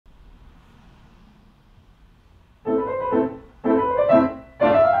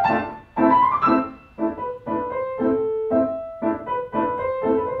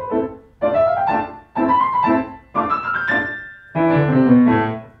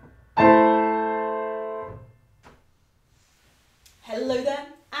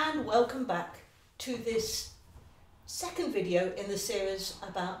video in the series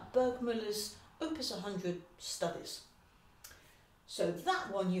about Burgmüller's Opus 100 studies. So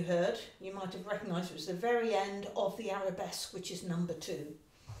that one you heard, you might have recognised, it was the very end of the Arabesque, which is number 2.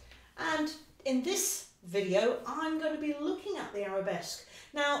 And in this video, I'm going to be looking at the Arabesque.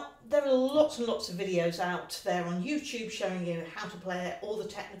 Now, there are lots and lots of videos out there on YouTube showing you how to play it, all the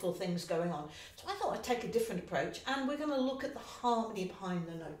technical things going on. So I thought I'd take a different approach, and we're going to look at the harmony behind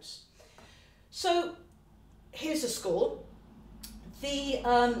the notes. So here's a score. The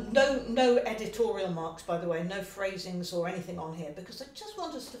no editorial marks, by the way, no phrasings or anything on here, because I just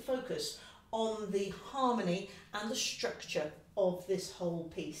want us to focus on the harmony and the structure of this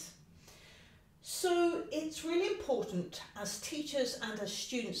whole piece. So it's really important as teachers and as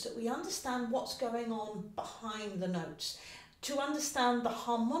students that we understand what's going on behind the notes. To understand the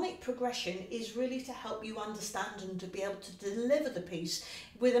harmonic progression is really to help you understand and to be able to deliver the piece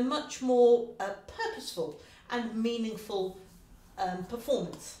with a much more purposeful and meaningful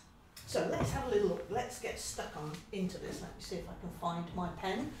performance. So let's have a little look. Let's get stuck on into this. Let me see if I can find my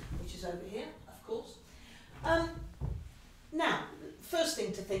pen, which is over here, of course. Now, first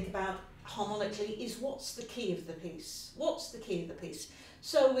thing to think about harmonically is what's the key of the piece? What's the key of the piece?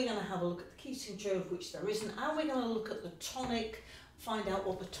 So we're going to have a look at the key signature, of which there isn't, and we're going to look at the tonic, find out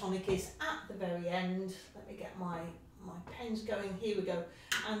what the tonic is at the very end. Let me get my pens going. Here we go.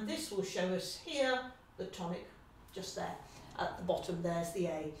 And this will show us here the tonic, just there. At the bottom there's the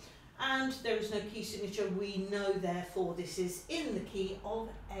A. And there is no key signature. We know therefore this is in the key of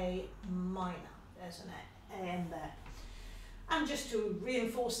A minor. There's an A in there. And just to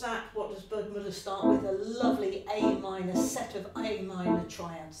reinforce that, what does Burgmüller start with? A lovely A minor set of A minor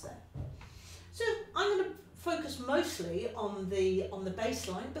triads there. So I'm going to focus mostly on the bass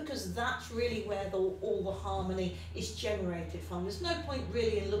line, because that's really where all the harmony is generated from. There's no point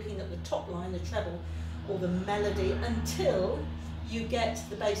really in looking at the top line, the treble or the melody, until you get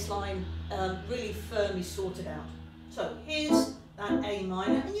the bass line really firmly sorted out. So here's that A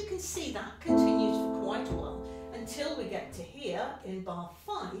minor, and you can see that continues for quite a while, until we get to here in bar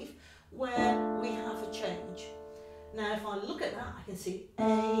 5, where we have a change. Now if I look at that, I can see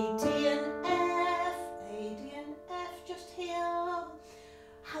A, D and F, A, D and F just here.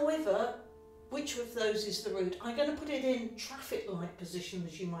 However, which of those is the root? I'm going to put it in traffic light position,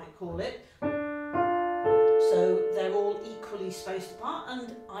 as you might call it. So they're all equally spaced apart,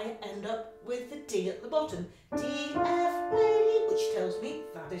 and I end up with the D at the bottom. D, F, A, which tells me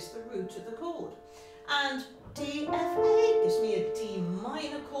that is the root of the chord. And D, F, A gives me a D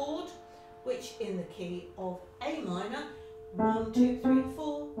minor chord, which in the key of A minor, 1, 2, 3,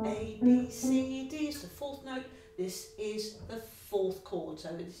 4, A, B, C, D is the 4th note. This is the 4th chord, so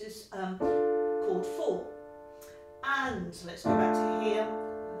this is chord 4. And let's go back to here.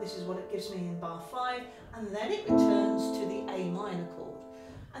 This is what it gives me in bar 5, and then it returns to the A minor chord.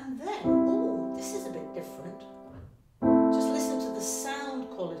 And then, oh, this is a bit different. Just listen to the sound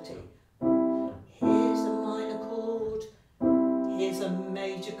quality. Here's a minor chord, here's a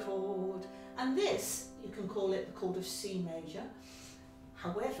major chord, and this, you can call it the chord of C major.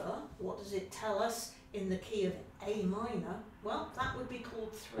 However, what does it tell us in the key of A minor? Well, that would be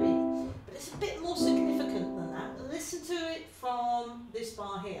chord 3, but it's a bit more significant than that. Listen to it from this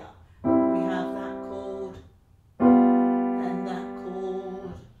bar here. We have that chord, then that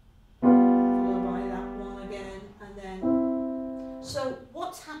chord, followed by that one again, and then. So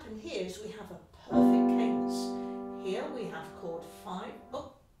what's happened here is we have a perfect cadence. Here we have chord 5.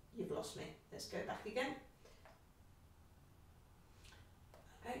 Oh, you've lost me. Let's go back again.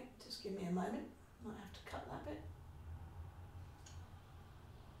 Okay, just give me a moment. Might have to cut that bit.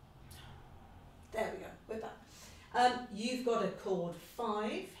 There we go, we're back. You've got a chord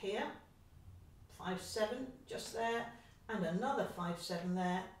 5 here, 5, 7 just there, and another 5, 7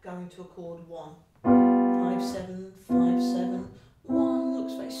 there, going to a chord 1. 5, 7, 5, 7, 1.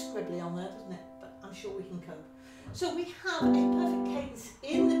 Looks very scribbly on there, doesn't it? But I'm sure we can cope. So we have a perfect cadence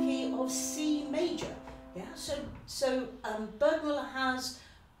in the key of C major. Yeah, so Burgmüller has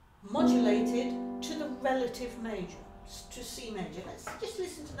modulated to the relative major, to C major. Let's just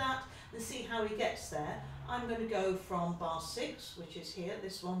listen to that and see how he gets there. I'm going to go from bar 6, which is here,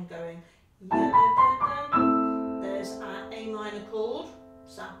 this one going, there's our A minor chord,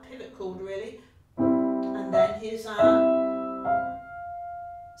 it's our pivot chord really, and then here's our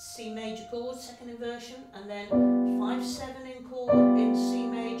C major chord, second inversion, and then 5, 7 in chord in C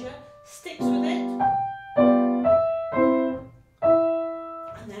major, sticks with it,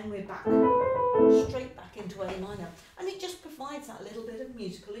 and then we're back, straight back into A minor, and it just provides that little bit of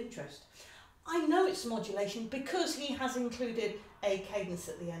musical interest. I know it's modulation because he has included a cadence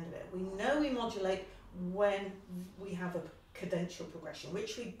at the end of it. We know we modulate when we have a cadential progression,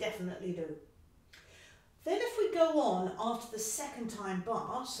 which we definitely do. Then if we go on after the second time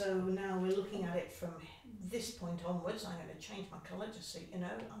bar, so now we're looking at it from this point onwards, I'm going to change my colour just so you know,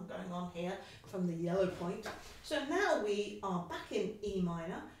 I'm going on here from the yellow point. So now we are back in E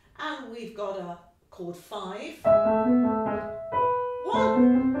minor and we've got a chord 5, 1,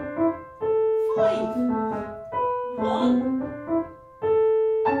 5, 1.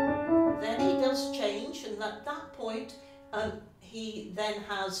 Then he does change, and at that point he then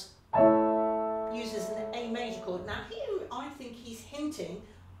uses an A major chord. Now here I think he's hinting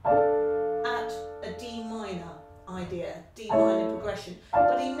at a D minor idea, D minor progression,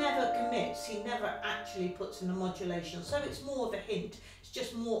 but he never commits, he never actually puts in a modulation, so it's more of a hint, it's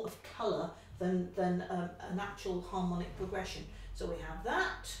just more of colour than an actual harmonic progression. So we have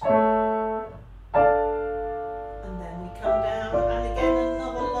that, and then we come down, and again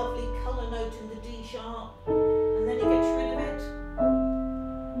another lovely colour note in the D sharp, and then he gets rid of it,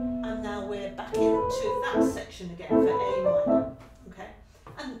 and now we're back into that section again for A minor, okay?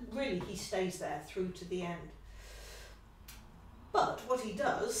 And really he stays there through to the end. But what he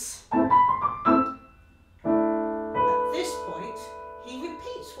does, at this point, he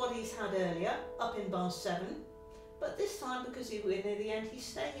repeats what he's had earlier, up in bar 7, but this time, because we're near the end, he's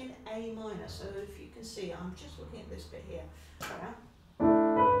staying in A minor. So if you can see, I'm just looking at this bit here. And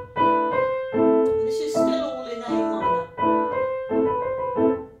this is still all in A minor.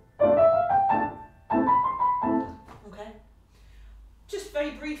 Okay. Just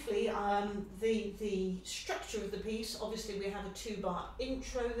very briefly, the structure of the piece, obviously we have a 2-bar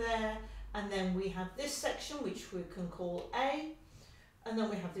intro there, and then we have this section which we can call A, and then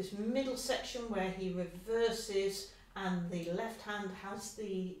we have this middle section where he reverses and the left hand has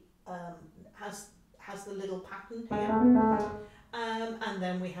the little pattern here, and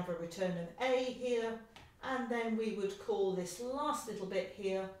then we have a return of A here, and then we would call this last little bit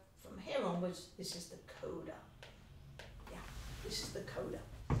here, from here onwards, this is the coda. This is the coda.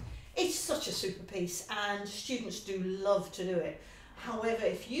 It's such a super piece and students do love to do it. However,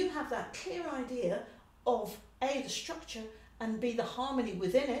 if you have that clear idea of A, the structure, and B, the harmony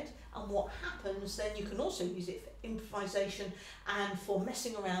within it and what happens, then you can also use it for improvisation and for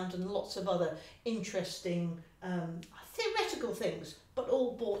messing around and lots of other interesting theoretical things, but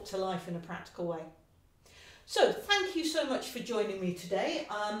all brought to life in a practical way. So thank you so much for joining me today.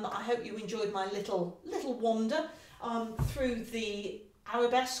 I hope you enjoyed my little wander through the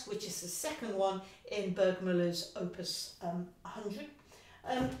Arabesque, which is the second one in Burgmüller's Opus 100.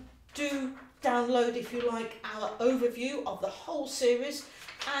 Do download, if you like, our overview of the whole series,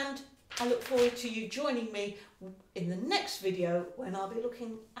 and I look forward to you joining me in the next video when I'll be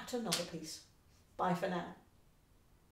looking at another piece. Bye for now.